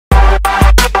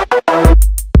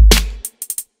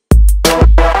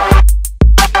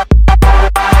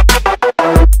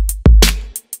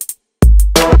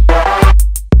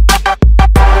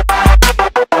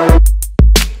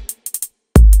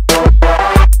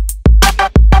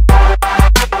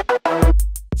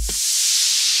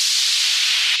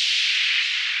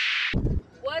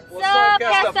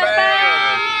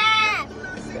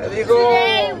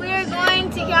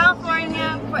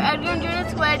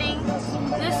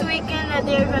weekend that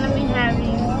they're gonna be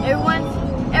having.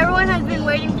 Everyone has been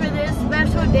waiting for this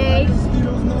special day,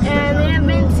 and they have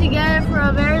been together for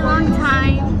a very long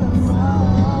time.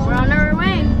 We're on our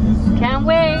way. Can't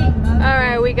wait. All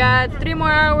right, we got 3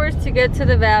 more hours to get to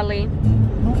the valley.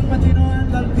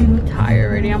 I'm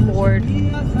tired already, I'm bored.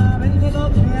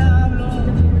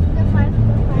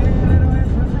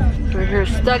 We're here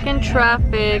stuck in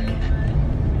traffic.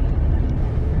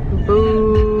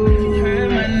 Boo.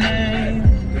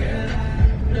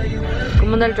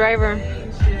 ¿Cómo anda el driver?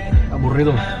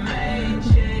 Aburrido.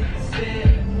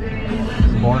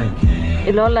 Boring.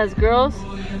 Y luego las girls.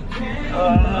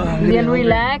 Bien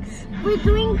relax. We're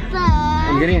doing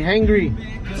I'm the getting hangry.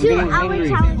 2-hour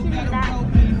challenge in the back.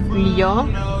 ¿Y yo?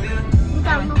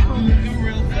 Without no phone.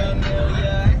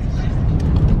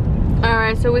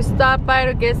 Alright, so we stopped by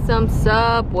to get some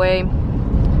Subway.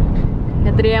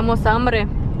 Ya teníamos hambre.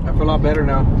 I feel a lot better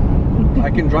now. I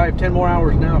can drive 10 more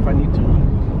hours now if I need to.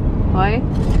 Hoy,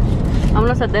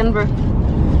 vámonos a Denver.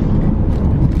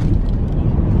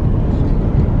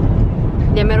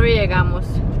 Ya mero llegamos.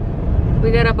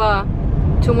 We got about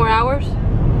 2 more hours.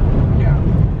 Yeah.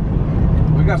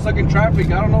 We got stuck in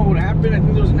traffic. I don't know what happened. I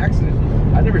think there was an accident.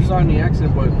 I never saw any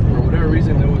accident, but for whatever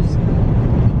reason,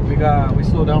 we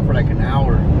slowed down for like an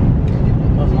hour.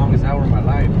 That was the longest hour of my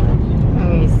life. Let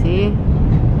me see.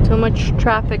 Too much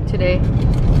traffic today.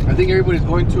 I think everybody's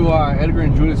going to Edgar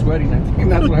and Judith's wedding. I think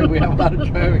that's why we have a lot of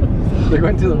traffic. They're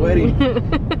going to the wedding.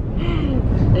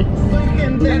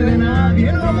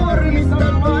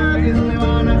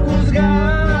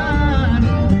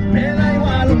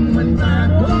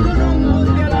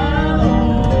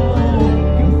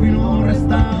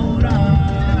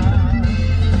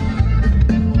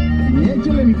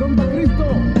 Mi compa Cristo,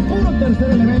 puro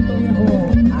tercer elemento, viejo.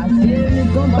 Así es mi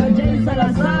compa Jay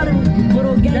Salazar,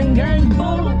 puro gang gang,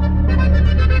 puro.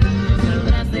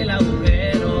 Saldrás del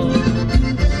agujero.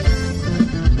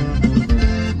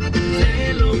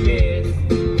 Sé lo que es.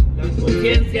 Las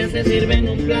conciencias se sirven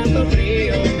un plato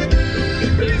frío.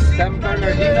 San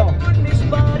Bernardino. Mis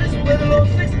padres pues los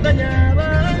extrañaba,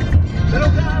 pero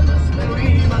jamás me lo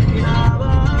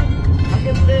imaginaba. La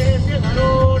gente se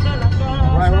agarró a la casa.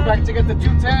 Alright, we're back to get the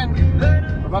 210.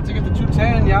 We're about to get the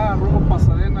 210, ya, rumbo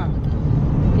Pasadena.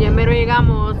 Ya mero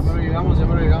llegamos. Ya mero llegamos,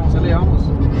 ya le llegamos.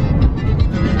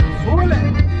 ¡Súbele!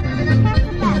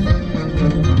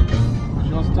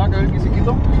 She wants to talk, a ver qué se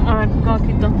quitó. A ver, ¿cómo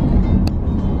quito?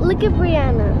 Look at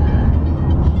Brianna.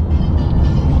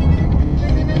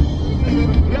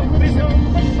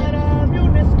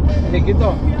 Hey,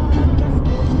 Quito.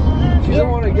 She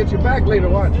don't want to get you back later,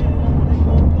 what? She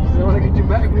don't want to get you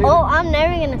back later. Oh, I'm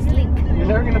never gonna sleep. You're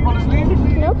never going to fall asleep?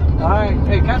 Nope. Alright,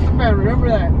 hey, Castapan, remember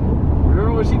that.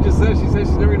 Remember what she just said? She said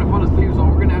she's never going to fall asleep, so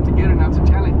we're going to have to get her now. It's a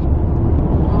challenge.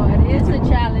 Oh, it is a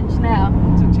challenge now.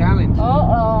 It's a challenge.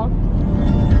 Uh-oh.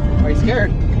 Are you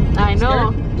scared? I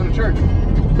know. Scared? Go to church.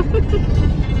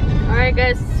 Alright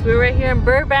guys, we're right here in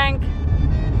Burbank.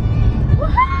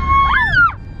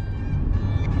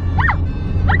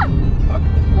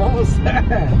 What was that?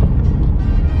 I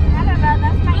don't know,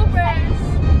 that's my voice.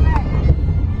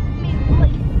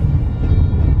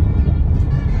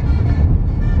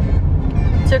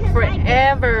 Took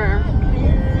forever.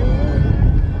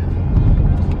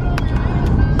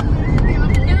 It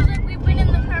was like we've been in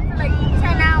the car for like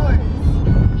 10 hours.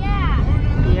 Yeah.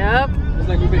 Yep. It's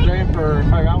like we've been driving for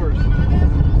 5 hours.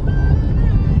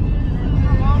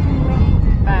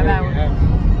 5 hours.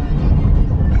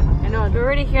 I know, we're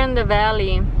already here in the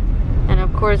valley. And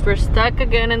of course, we're stuck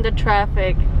again in the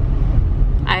traffic.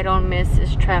 I don't miss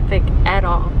this traffic at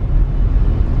all.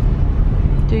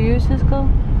 Do you, Cisco?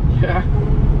 Yeah.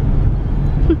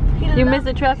 You miss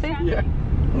the traffic? Yeah.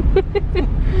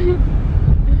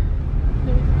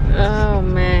 Oh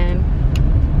man.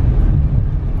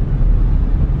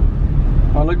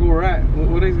 Oh, look where we're at.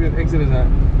 What exit is that?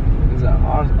 Is that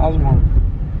Osborne?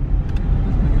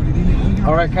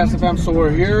 All right, Casa Fam. So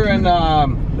we're here in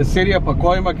the city of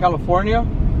Pacoima, California.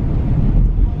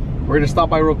 We're gonna stop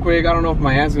by real quick. I don't know if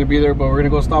my aunt's gonna be there, but we're gonna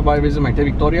go stop by, visit my tia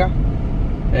Victoria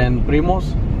and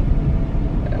primos.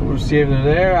 We'll see if they're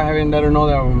there. I haven't let her know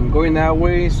that I'm going that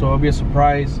way, so it'll be a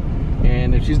surprise.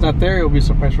 And if she's not there, it'll be a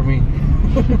surprise for me.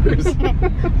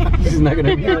 She's not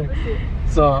gonna be there,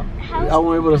 so I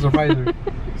won't be able to surprise her.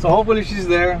 So hopefully she's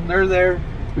there. They're there.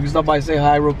 We can stop by and say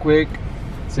hi real quick,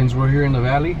 since we're here in the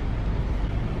valley.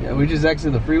 Yeah, we just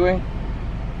exited the freeway.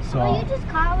 So Well, you just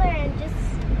call her and just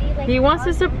be like. He wants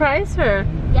to surprise her.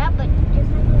 Yeah, but just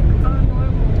like on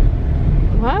normal.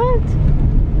 What?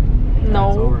 it's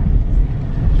No. over.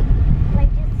 Like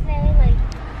just say like.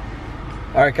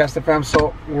 All right, Casta Fam.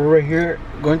 So we're right here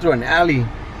going through an alley.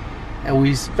 And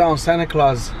we found Santa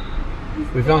Claus.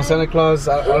 We found Santa Claus.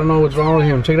 I don't know what's wrong with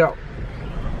him. Check it out.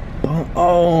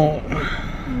 Oh,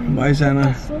 bye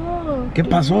Santa. ¿Qué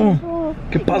pasó?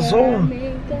 ¿Qué pasó?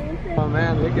 Oh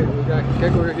man, look at we got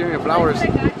Keiko giving me flowers. I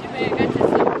got you, babe. I got you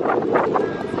some.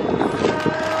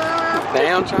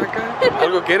 Damn, Chaka.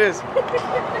 Algo quieres?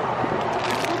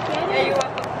 Yeah, you're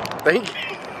welcome. Thank you.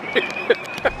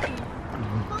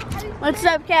 What's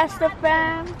up, Casta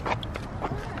fam?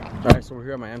 Alright, so we're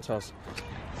here at my aunt's house.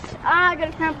 I got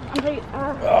a cramp.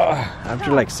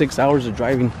 After like 6 hours of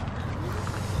driving.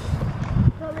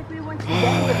 Felt like we went to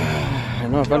Denver. I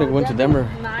know, I felt like we went to Denver.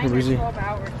 9 or Breezy. 12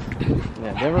 hours.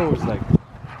 Yeah, Denver was like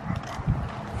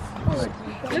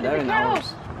 11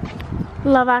 hours.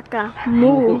 La vaca.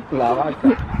 Moo. La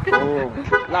vaca. Oh,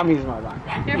 la misma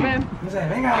vaca. Here, babe.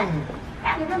 Venga.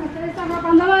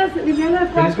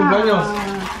 Feliz cumpleaños.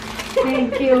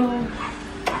 Thank you.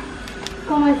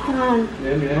 ¿Cómo están?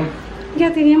 Bien, bien.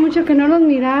 Ya tenía mucho que no los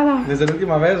miraba. Desde la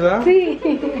última vez, ¿verdad? Sí.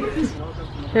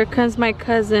 Here comes my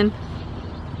cousin.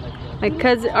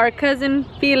 Our cousin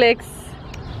Felix.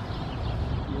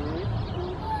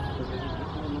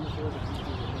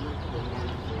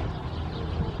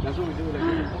 That's what we do.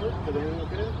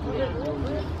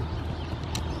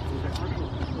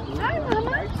 Hi,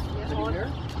 Mama.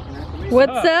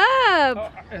 What's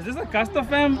up? Is this a Casta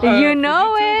fam? You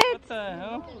know it. What the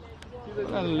hell?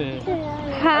 Dale.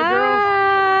 Hi.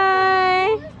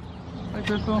 Ay,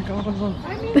 Pepo.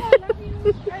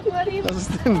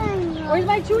 Where's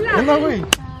my chula? Anda, güey.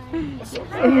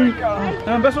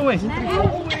 Dame un beso, güey.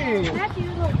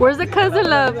 Where's the cousin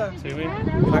love? Sí, güey.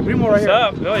 My primo right What's here.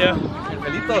 up? Oh, yeah.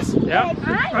 Felitos. Yeah.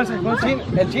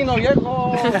 El chino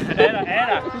viejo.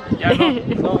 Era. Ya no.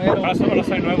 No, era. Ahora solo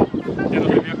soy nuevo. Ya no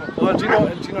soy viejo. No,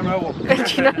 el chino nuevo.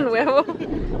 Chino nuevo.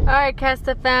 Alright,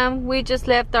 Casta fam, we just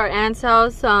left our aunt's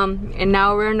house and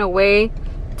now we're on the way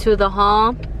to the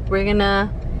hall. We're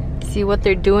gonna see what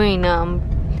they're doing.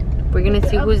 We're gonna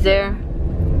see who's there.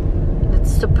 Let's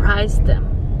surprise them.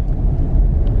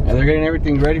 And they're getting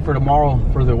everything ready for tomorrow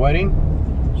for the wedding.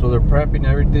 So they're prepping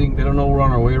everything. They don't know we're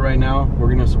on our way right now. We're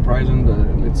gonna surprise them.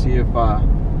 Let's see if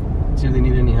they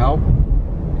need any help.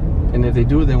 And if they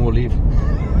do, then we'll leave.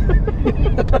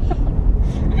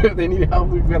 If they need help,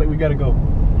 we gotta go.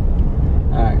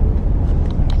 All right.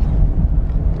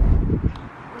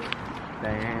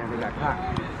 Damn, they got caught.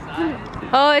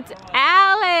 Oh, it's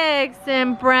Alex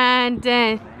and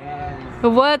Brandon.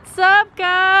 What's up,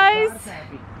 guys?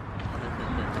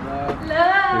 Recording?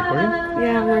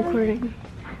 Yeah, I'm recording.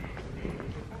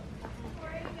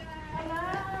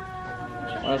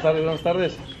 Buenas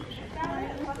tardes.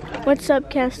 What's up,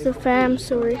 Casta fam?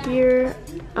 So we're here,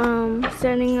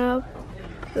 setting up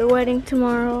the wedding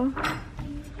tomorrow.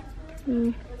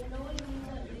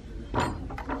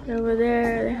 Over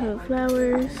there, they have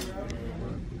flowers.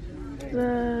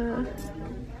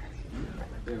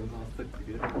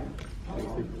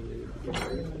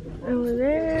 Over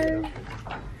there,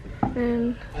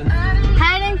 and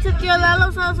heading to Tio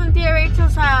Lalo's house and Tia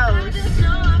Rachel's house.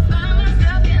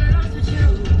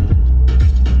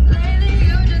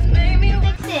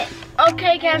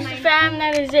 Okay, Casta fam,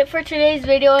 that is it for today's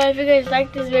video. If you guys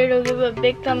like this video, give it a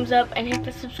big thumbs up and hit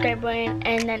the subscribe button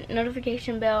and that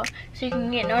notification bell so you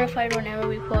can get notified whenever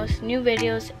we post new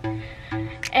videos.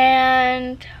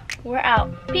 And we're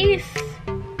out. Peace.